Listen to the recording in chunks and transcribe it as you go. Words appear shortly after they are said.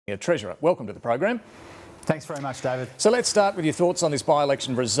Treasurer. Welcome to the program. Thanks very much, David. So let's start with your thoughts on this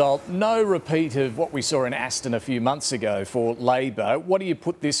by-election result. No repeat of what we saw in Aston a few months ago for Labor. What do you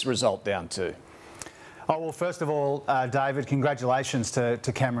put this result down to? Oh, well, first of all, David, congratulations to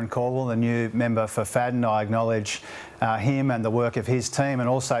Cameron Caldwell, the new member for Fadden. I acknowledge him and the work of his team, and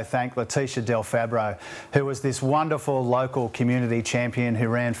also thank Letitia Del Fabro, who was this wonderful local community champion who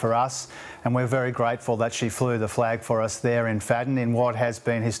ran for us, and we're very grateful that she flew the flag for us there in Fadden in what has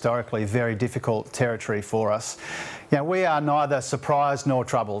been historically very difficult territory for us. Now, we are neither surprised nor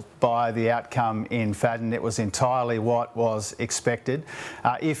troubled by the outcome in Fadden. It was entirely what was expected.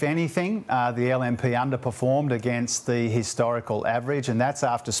 If anything, the LNP underperformed against the historical average, and that's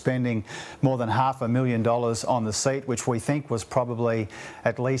after spending more than $500,000 on the seat, which we think was probably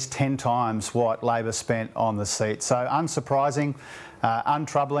at least 10 times what Labor spent on the seat. So unsurprising,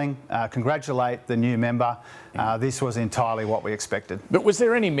 untroubling. Congratulate the new member. This was entirely what we expected. But was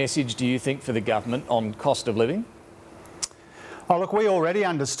there any message, do you think, for the government on cost of living? Oh, look, we already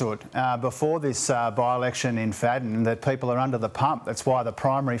understood before this by-election in Fadden that people are under the pump. That's why the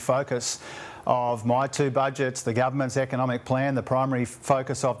primary focus of my two budgets, the government's economic plan, the primary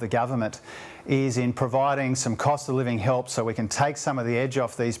focus of the government is in providing some cost of living help so we can take some of the edge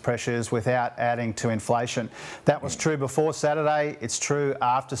off these pressures without adding to inflation. That was true before Saturday. It's true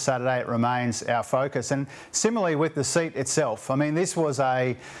after Saturday. It remains our focus. And similarly with the seat itself. I mean, this was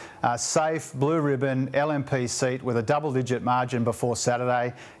a safe blue ribbon LNP seat with a double-digit margin before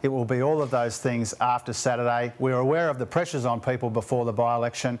Saturday. It will be all of those things after Saturday. We were aware of the pressures on people before the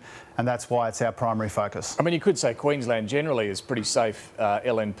by-election, and that's why it's our primary focus. I mean, you could say Queensland generally is pretty safe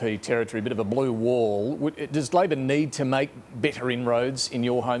LNP territory, a bit of a blue wall. Does Labor need to make better inroads in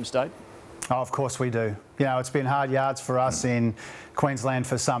your home state? Oh, of course we do. You know, it's been hard yards for us in Queensland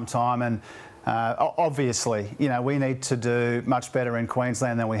for some time, and obviously, you know, we need to do much better in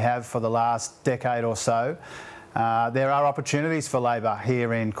Queensland than we have for the last decade or so. There are opportunities for Labor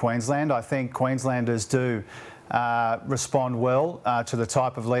here in Queensland. I think Queenslanders do respond well to the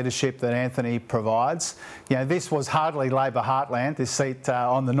type of leadership that Anthony provides. You know, this was hardly Labor heartland, this seat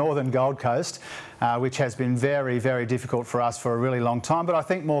on the northern Gold Coast, which has been very, very difficult for us for a really long time. But I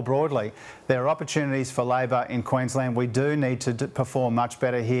think more broadly, there are opportunities for Labor in Queensland. We do need to perform much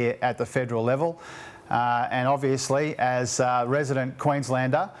better here at the federal level. And obviously, as a resident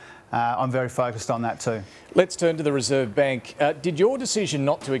Queenslander, I'm very focused on that too. Let's turn to the Reserve Bank. Did your decision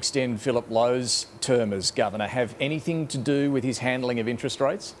not to extend Philip Lowe's term as governor have anything to do with his handling of interest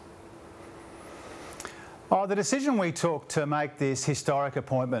rates? Oh, the decision we took to make this historic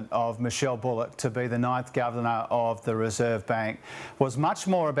appointment of Michelle Bullock to be the 9th Governor of the Reserve Bank was much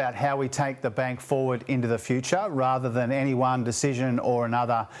more about how we take the bank forward into the future rather than any one decision or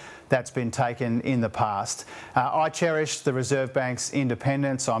another that's been taken in the past. I cherish the Reserve Bank's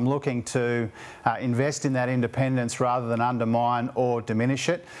independence. I'm looking to invest in that independence rather than undermine or diminish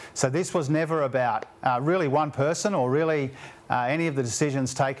it. So this was never about really one person or really any of the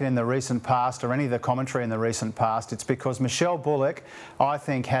decisions taken in the recent past or any of the commentary in the recent past. It's because Michelle Bullock, I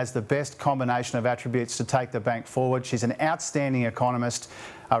think, has the best combination of attributes to take the bank forward. She's an outstanding economist,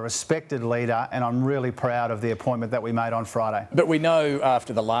 a respected leader, and I'm really proud of the appointment that we made on Friday. But we know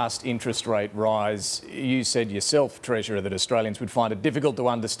after the last interest rate rise, you said yourself, Treasurer, that Australians would find it difficult to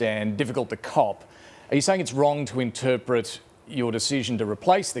understand, difficult to cop. Are you saying it's wrong to interpret your decision to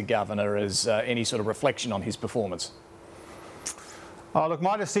replace the governor as any sort of reflection on his performance? Oh, look,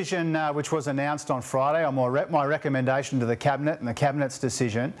 my decision, which was announced on Friday, on my recommendation to the Cabinet and the Cabinet's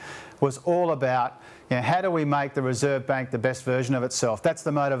decision, was all about, you know, how do we make the Reserve Bank the best version of itself? That's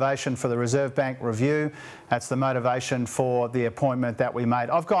the motivation for the Reserve Bank review. That's the motivation for the appointment that we made.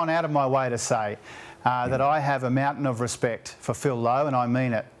 I've gone out of my way to say that I have a mountain of respect for Phil Lowe, and I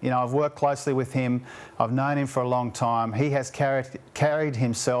mean it. You know, I've worked closely with him. I've known him for a long time. He has carried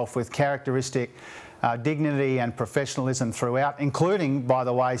himself with characteristic dignity and professionalism throughout, including, by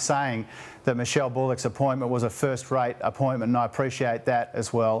the way, saying that Michelle Bullock's appointment was a first-rate appointment, and I appreciate that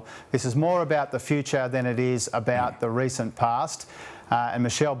as well. This is more about the future than it is about the recent past. And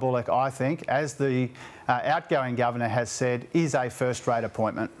Michelle Bullock, I think, as the outgoing governor has said, is a first-rate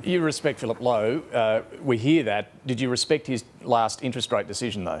appointment. You respect Philip Lowe. We hear that. Did you respect his last interest rate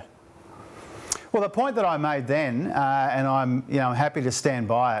decision, though? Well, the point that I made then, and I'm happy to stand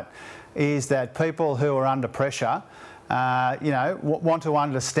by it, is that people who are under pressure want to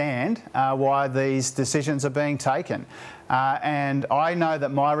understand why these decisions are being taken. And I know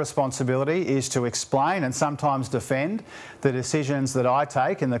that my responsibility is to explain and sometimes defend the decisions that I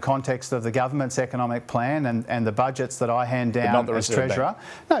take in the context of the government's economic plan and the budgets that I hand down as Treasurer.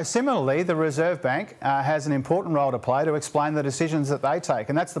 No, similarly, the Reserve Bank has an important role to play to explain the decisions that they take.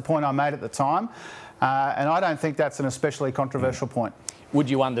 And that's the point I made at the time. And I don't think that's an especially controversial point. Would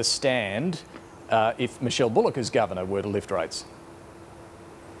you understand if Michelle Bullock as Governor were to lift rates?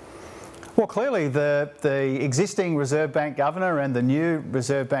 Well, clearly the existing Reserve Bank Governor and the new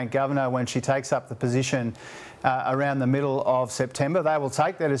Reserve Bank Governor, when she takes up the position around the middle of September, they will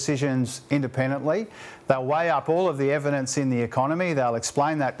take their decisions independently. They'll weigh up all of the evidence in the economy, they'll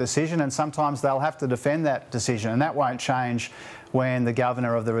explain that decision, and sometimes they'll have to defend that decision, and that won't change when the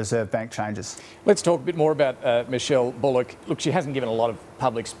Governor of the Reserve Bank changes. Let's talk a bit more about Michelle Bullock. Look, she hasn't given a lot of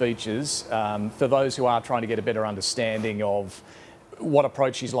public speeches. For those who are trying to get a better understanding of what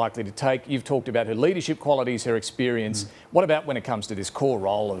approach she's likely to take, you've talked about her leadership qualities, her experience. What about when it comes to this core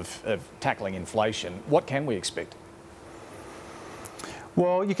role of tackling inflation? What can we expect?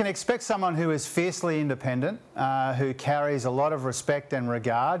 Well, you can expect someone who is fiercely independent, who carries a lot of respect and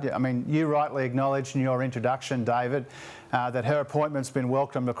regard. I mean, you rightly acknowledged in your introduction, David, that her appointment's been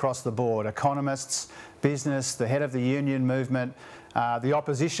welcomed across the board. Economists, business, the head of the union movement, the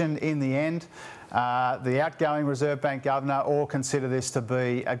opposition in the end, the outgoing Reserve Bank Governor all consider this to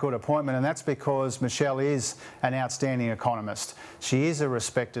be a good appointment, and that's because Michelle is an outstanding economist. She is a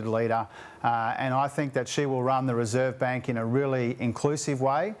respected leader, and I think that she will run the Reserve Bank in a really inclusive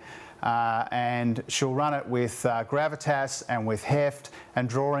way. And she'll run it with gravitas and with heft, and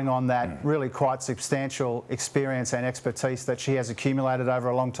drawing on that really quite substantial experience and expertise that she has accumulated over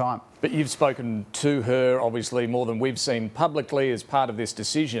a long time. But you've spoken to her, obviously, more than we've seen publicly as part of this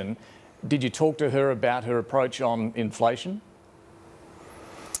decision. Did you talk to her about her approach on inflation?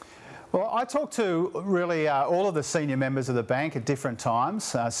 Well, I talked to really all of the senior members of the bank at different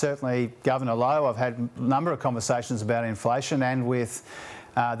times. Certainly Governor Lowe, I've had a number of conversations about inflation, and with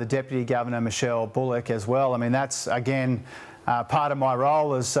the Deputy Governor, Michelle Bullock, as well. I mean, that's, again, part of my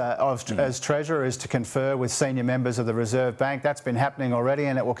role as Treasurer is to confer with senior members of the Reserve Bank. That's been happening already,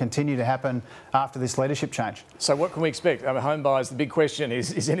 and it will continue to happen after this leadership change. So what can we expect? I mean, home buyers, the big question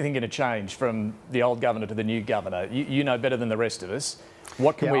is anything going to change from the old Governor to the new Governor? You know better than the rest of us.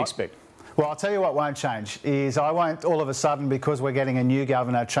 What can we expect? Well, I'll tell you what won't change is I won't all of a sudden, because we're getting a new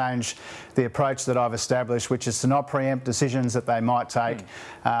Governor, change the approach that I've established, which is to not preempt decisions that they might take,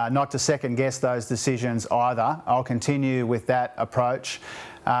 not to second guess those decisions either. I'll continue with that approach.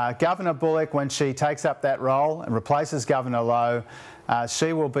 Governor Bullock, when she takes up that role and replaces Governor Lowe,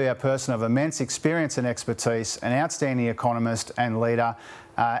 she will be a person of immense experience and expertise, an outstanding economist and leader,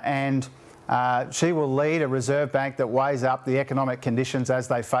 and she will lead a Reserve Bank that weighs up the economic conditions as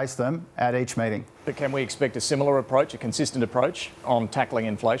they face them at each meeting. But can we expect a similar approach, a consistent approach on tackling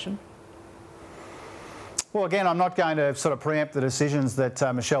inflation? Well, again, I'm not going to sort of preempt the decisions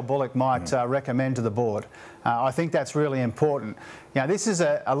that Michelle Bullock might recommend to the board. I think that's really important. You know, this is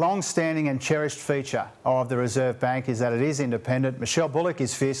a long-standing and cherished feature of the Reserve Bank, is that it is independent. Michelle Bullock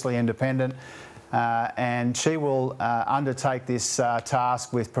is fiercely independent. And she will undertake this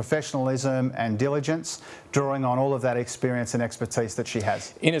task with professionalism and diligence, drawing on all of that experience and expertise that she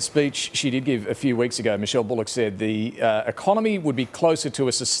has. In a speech she did give a few weeks ago, Michelle Bullock said the economy would be closer to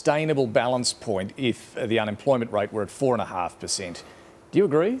a sustainable balance point if the unemployment rate were at 4.5%. Do you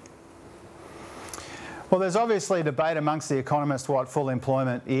agree? Well, there's obviously a debate amongst the economists what full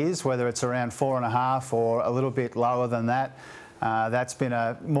employment is, whether it's around 4.5 or a little bit lower than that. That's been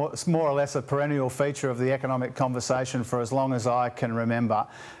a more or less a perennial feature of the economic conversation for as long as I can remember.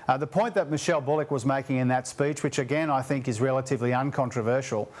 The point that Michelle Bullock was making in that speech, which again I think is relatively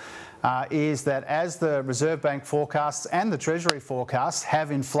uncontroversial, is that as the Reserve Bank forecasts and the Treasury forecasts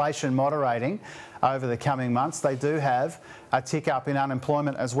have inflation moderating over the coming months, they do have a tick up in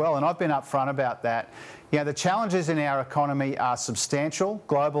unemployment as well. And I've been upfront about that. You know, the challenges in our economy are substantial,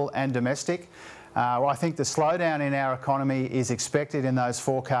 global and domestic. I think the slowdown in our economy is expected in those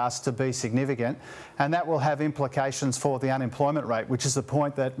forecasts to be significant, and that will have implications for the unemployment rate, which is the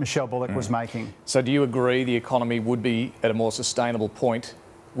point that Michelle Bullock was making. So do you agree the economy would be at a more sustainable point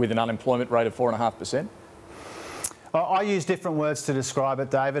with an unemployment rate of 4.5%? I use different words to describe it,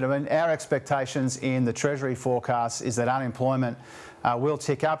 David. I mean, our expectations in the Treasury forecast is that unemployment will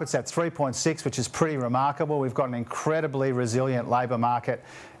tick up. It's at 3.6, which is pretty remarkable. We've got an incredibly resilient labour market.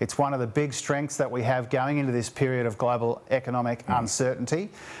 It's one of the big strengths that we have going into this period of global economic uncertainty.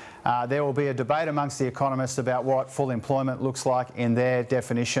 There will be a debate amongst the economists about what full employment looks like in their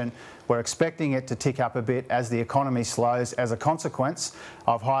definition. We're expecting it to tick up a bit as the economy slows as a consequence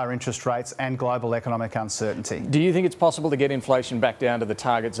of higher interest rates and global economic uncertainty. Do you think it's possible to get inflation back down to the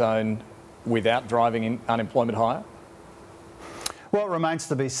target zone without driving unemployment higher? Well, it remains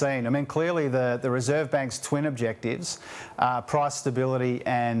to be seen. I mean, clearly the Reserve Bank's twin objectives are price stability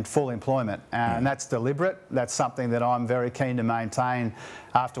and full employment, and that's deliberate. That's something that I'm very keen to maintain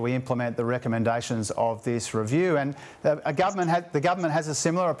after we implement the recommendations of this review. And the government has a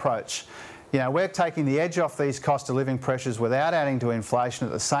similar approach. You know, we're taking the edge off these cost of living pressures without adding to inflation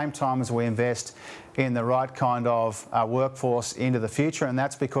at the same time as we invest in the right kind of workforce into the future, and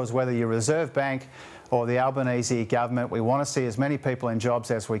that's because whether you're Reserve Bank or the Albanese government, we want to see as many people in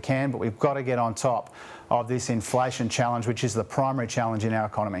jobs as we can, but we've got to get on top of this inflation challenge, which is the primary challenge in our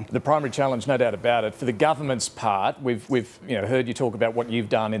economy. The primary challenge, no doubt about it. For the government's part, we've heard you talk about what you've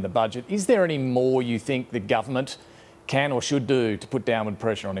done in the budget. Is there any more you think the government can or should do to put downward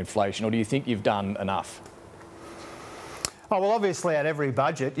pressure on inflation, or do you think you've done enough? Oh, well, obviously at every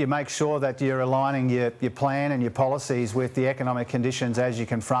budget you make sure that you're aligning your plan and your policies with the economic conditions as you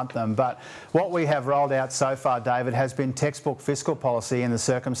confront them. But what we have rolled out so far, David, has been textbook fiscal policy in the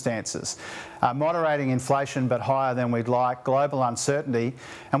circumstances. Moderating inflation but higher than we'd like, global uncertainty,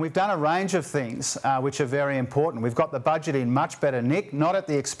 and we've done a range of things which are very important. We've got the budget in much better nick, not at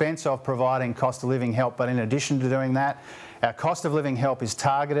the expense of providing cost of living help, but in addition to doing that, our cost of living help is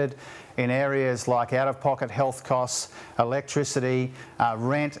targeted in areas like out-of-pocket health costs, electricity,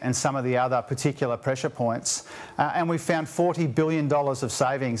 rent and some of the other particular pressure points. And we've found $40 billion of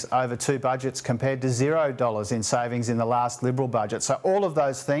savings over two budgets compared to $0 in savings in the last Liberal budget. So all of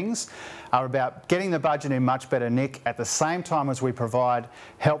those things are about getting the budget in much better nick at the same time as we provide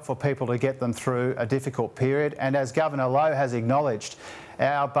help for people to get them through a difficult period. And as Governor Lowe has acknowledged,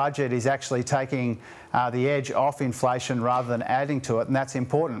 our budget is actually taking the edge off inflation rather than adding to it, and that's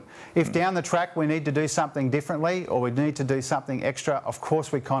important. If down the track we need to do something differently or we need to do something extra, of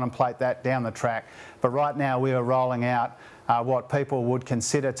course we contemplate that down the track. But right now we are rolling out what people would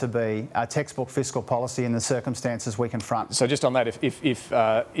consider to be a textbook fiscal policy in the circumstances we confront. So just on that,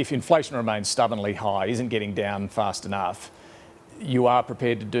 if inflation remains stubbornly high, isn't getting down fast enough, you are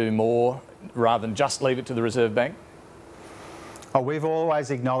prepared to do more rather than just leave it to the Reserve Bank? Oh, we've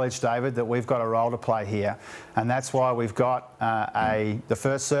always acknowledged, David, that we've got a role to play here, and that's why we've got the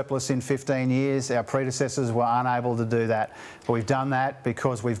first surplus in 15 years. Our predecessors were unable to do that. But we've done that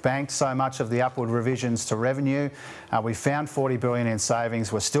because we've banked so much of the upward revisions to revenue. We found $40 billion in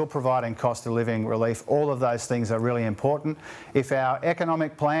savings. We're still providing cost of living relief. All of those things are really important. If our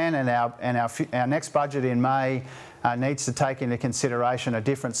economic plan and our next budget in May needs to take into consideration a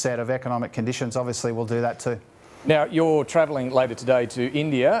different set of economic conditions, obviously we'll do that too. Now, you're travelling later today to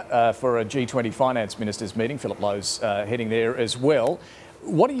India for a G20 finance ministers meeting. Philip Lowe's heading there as well.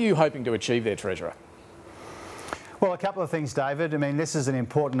 What are you hoping to achieve there, Treasurer? Well, a couple of things, David. I mean, this is an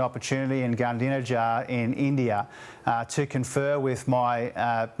important opportunity in Gandhinagar in India to confer with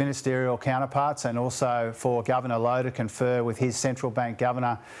my ministerial counterparts and also for Governor Lowe to confer with his central bank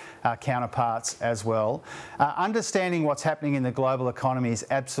governor counterparts as well. Understanding what's happening in the global economy is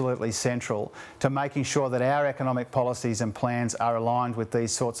absolutely central to making sure that our economic policies and plans are aligned with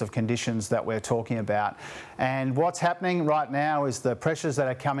these sorts of conditions that we're talking about. And what's happening right now is the pressures that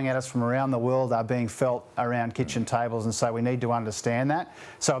are coming at us from around the world are being felt around kitchen tables, and so we need to understand that.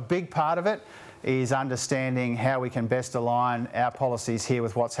 So a big part of it is understanding how we can best align our policies here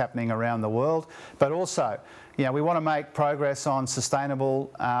with what's happening around the world, but also, you know, we want to make progress on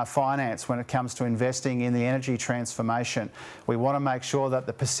sustainable finance when it comes to investing in the energy transformation. We want to make sure that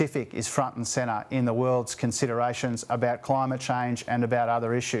the Pacific is front and centre in the world's considerations about climate change and about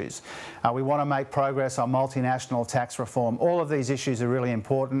other issues. We want to make progress on multinational tax reform. All of these issues are really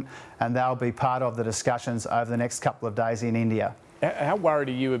important, and they'll be part of the discussions over the next couple of days in India. How worried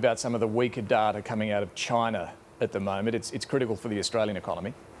are you about some of the weaker data coming out of China at the moment? It's critical for the Australian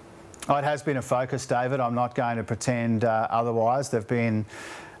economy. Oh, it has been a focus, David. I'm not going to pretend otherwise. There have been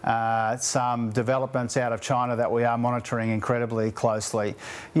some developments out of China that we are monitoring incredibly closely.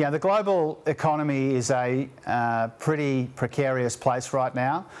 You know, the global economy is a pretty precarious place right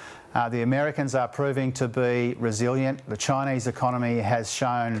now. The Americans are proving to be resilient. The Chinese economy has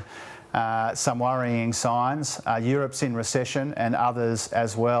shown some worrying signs. Europe's in recession and others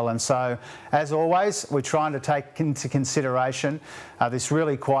as well. And so, as always, we're trying to take into consideration this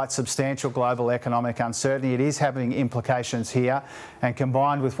really quite substantial global economic uncertainty. It is having implications here, and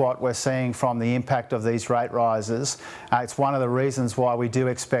combined with what we're seeing from the impact of these rate rises, it's one of the reasons why we do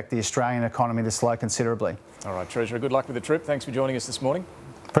expect the Australian economy to slow considerably. All right, Treasurer, good luck with the trip. Thanks for joining us this morning.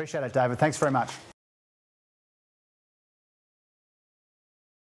 Appreciate it, David. Thanks very much.